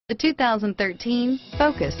The 2013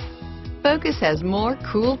 Focus. Focus has more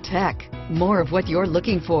cool tech, more of what you're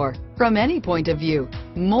looking for. From any point of view,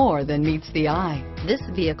 more than meets the eye. This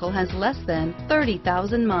vehicle has less than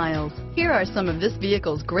 30,000 miles. Here are some of this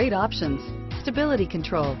vehicle's great options: stability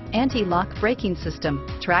control, anti-lock braking system,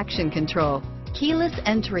 traction control, keyless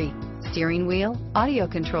entry, steering wheel audio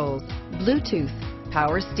controls, Bluetooth,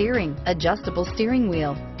 power steering, adjustable steering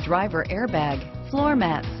wheel, driver airbag, floor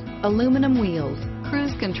mats, aluminum wheels,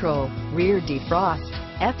 cruise control, rear defrost,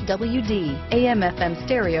 FWD, AM/FM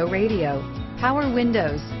stereo radio, power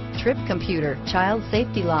windows, trip computer, child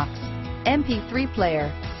safety locks, MP3 player,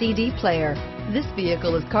 CD player. This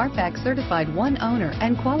vehicle is Carfax certified one owner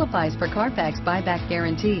and qualifies for Carfax buyback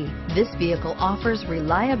guarantee. This vehicle offers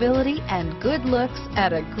reliability and good looks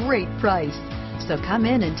at a great price. So come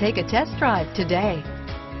in and take a test drive today.